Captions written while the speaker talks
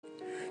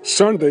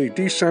Sunday,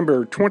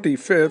 December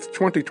 25th,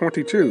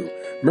 2022.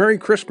 Merry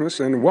Christmas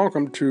and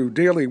welcome to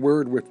Daily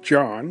Word with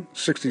John,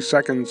 60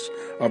 seconds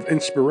of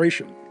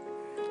inspiration.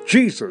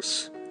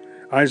 Jesus,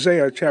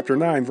 Isaiah chapter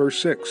 9, verse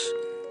 6.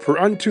 For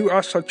unto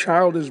us a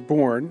child is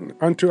born,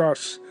 unto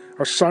us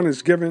a son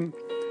is given,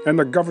 and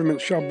the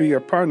government shall be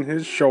upon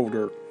his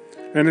shoulder,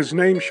 and his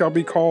name shall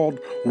be called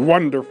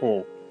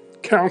Wonderful,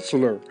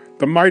 Counselor,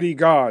 the Mighty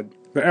God,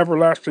 the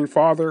Everlasting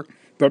Father,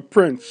 the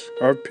Prince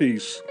of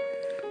Peace.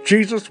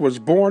 Jesus was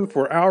born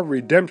for our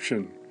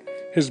redemption.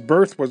 His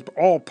birth was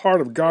all part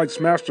of God's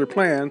master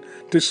plan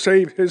to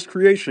save his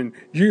creation,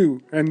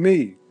 you and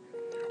me.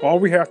 All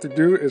we have to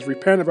do is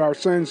repent of our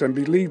sins and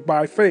believe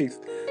by faith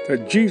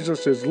that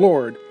Jesus is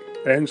Lord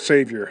and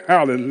Savior.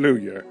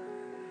 Hallelujah.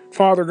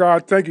 Father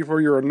God, thank you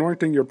for your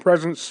anointing, your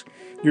presence,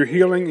 your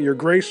healing, your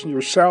grace, and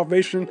your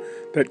salvation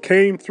that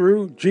came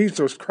through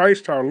Jesus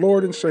Christ, our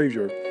Lord and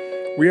Savior.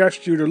 We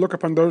ask you to look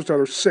upon those that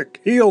are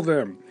sick, heal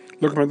them.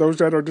 Look upon those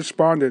that are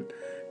despondent,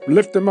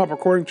 lift them up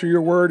according to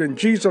your word. In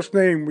Jesus'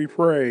 name we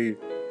pray.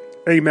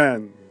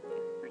 Amen.